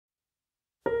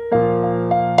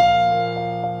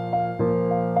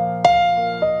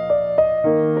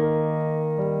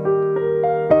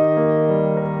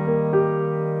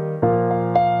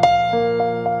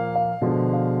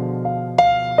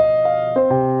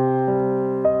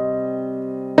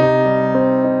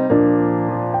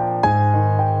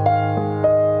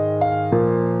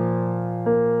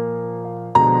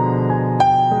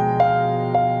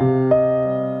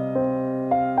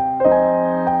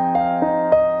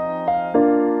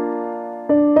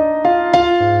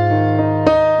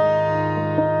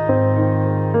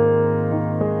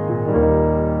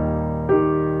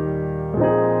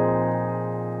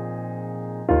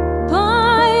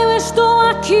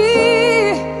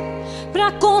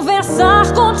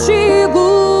começar contigo.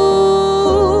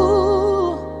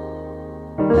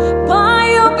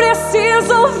 Pai, eu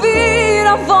preciso ouvir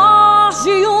a voz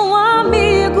de um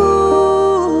amigo.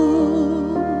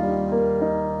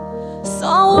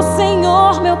 Só o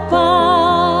Senhor, meu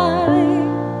Pai,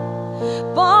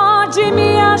 pode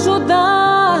me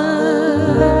ajudar.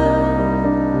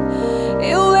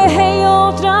 Eu errei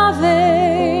outra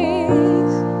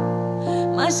vez,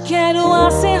 mas quero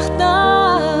acertar.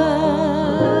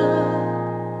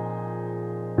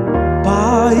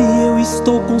 Pai, eu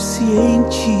estou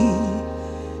consciente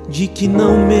de que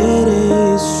não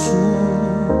mereço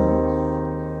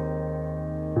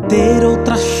ter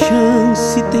outra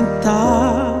chance,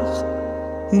 tentar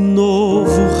um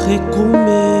novo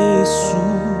recomeço.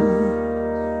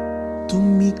 Tu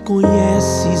me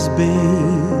conheces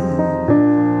bem,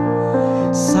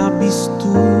 sabes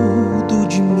tudo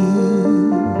de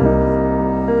mim,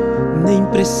 nem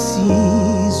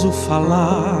preciso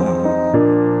falar,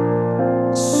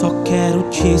 só quero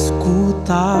te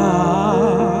escutar.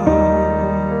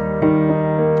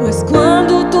 Pois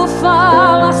quando tu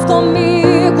falas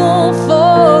comigo, um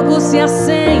fogo se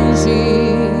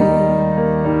acende,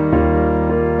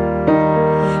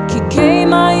 que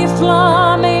queima,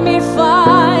 inflama e me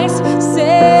faz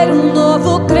ser um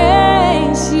novo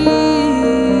crente.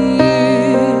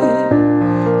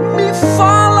 Me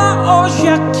fala hoje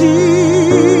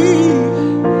aqui,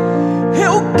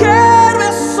 eu quero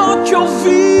é só te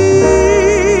ouvir.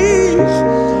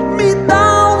 Me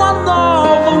dá uma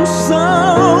nova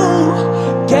unção,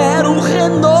 quero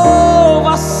renovação.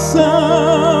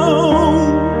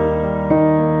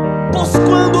 Pois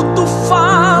quando tu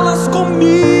falas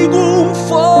comigo, um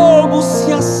fogo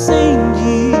se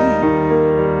acende,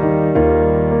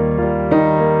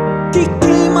 que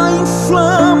queima,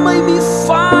 inflama e me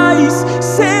faz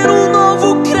ser um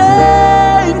novo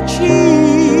crente.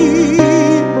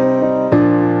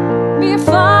 Me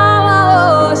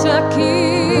fala hoje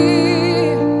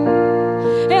aqui,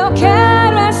 eu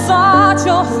quero é só te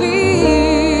ouvir.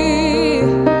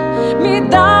 Me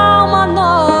dá uma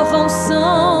nova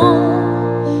unção,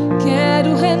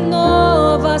 quero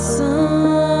renovação.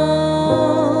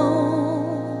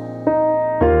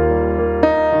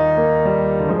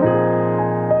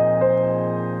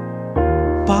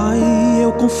 Pai,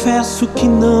 eu confesso que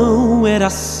não era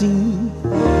assim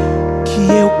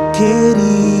que eu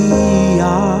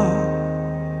queria.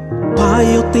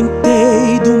 Pai, eu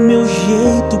tentei do meu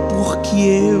jeito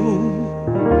porque eu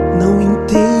não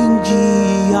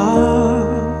entendia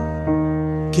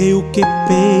que o que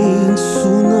penso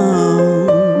não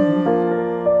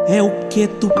é o que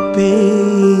tu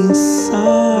pensas,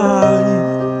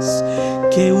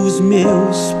 que os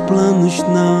meus planos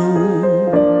não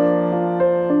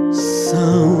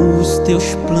são os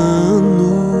teus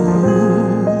planos.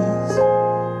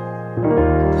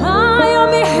 Pai, eu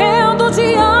me rendo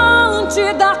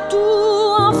diante da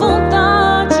tua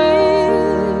vontade.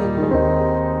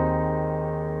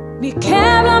 Me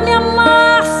quebra, me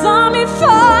amassa, me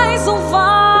faz um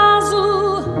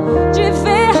vaso de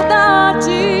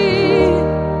verdade.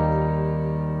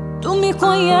 Tu me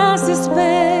conheces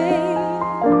bem,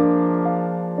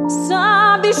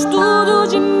 sabes tudo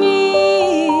de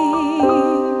mim,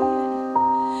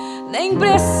 nem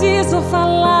preciso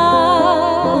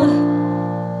falar,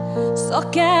 só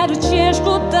quero te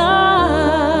escutar.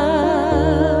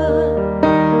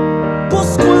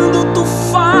 Pois quando tu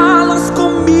falas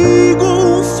comigo,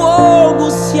 um fogo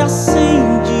se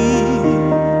acende,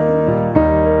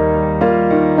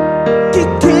 que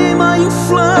queima,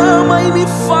 inflama e me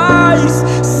faz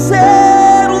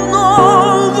ser um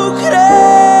novo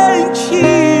crente.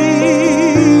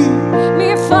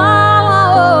 Me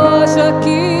fala hoje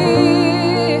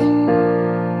aqui,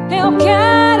 eu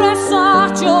quero é só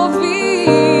te ouvir.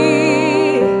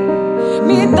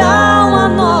 Me dá uma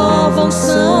nova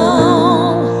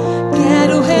unção,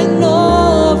 quero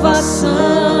renovação.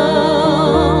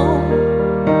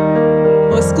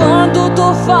 Pois quando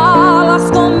tu falas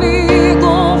comigo,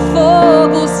 um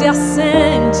fogo se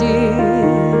acende,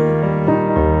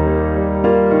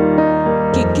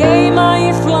 que queima,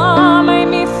 inflama e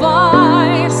me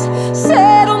faz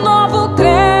ser um novo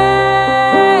crente.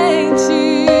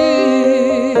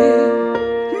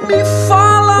 Me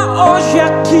fala hoje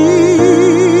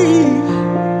aqui,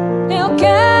 Eu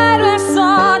quero é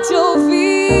só te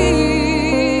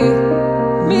ouvir.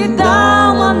 Me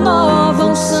dá uma nova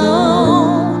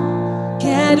unção,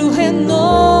 quero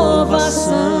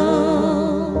renovação.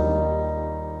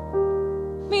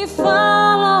 Me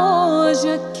fala hoje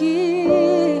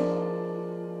aqui,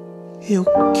 eu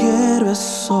quero é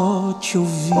só te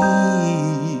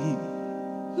ouvir.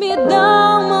 me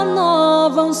dá uma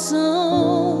nova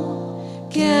unção,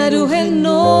 quero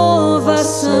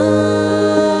renovação.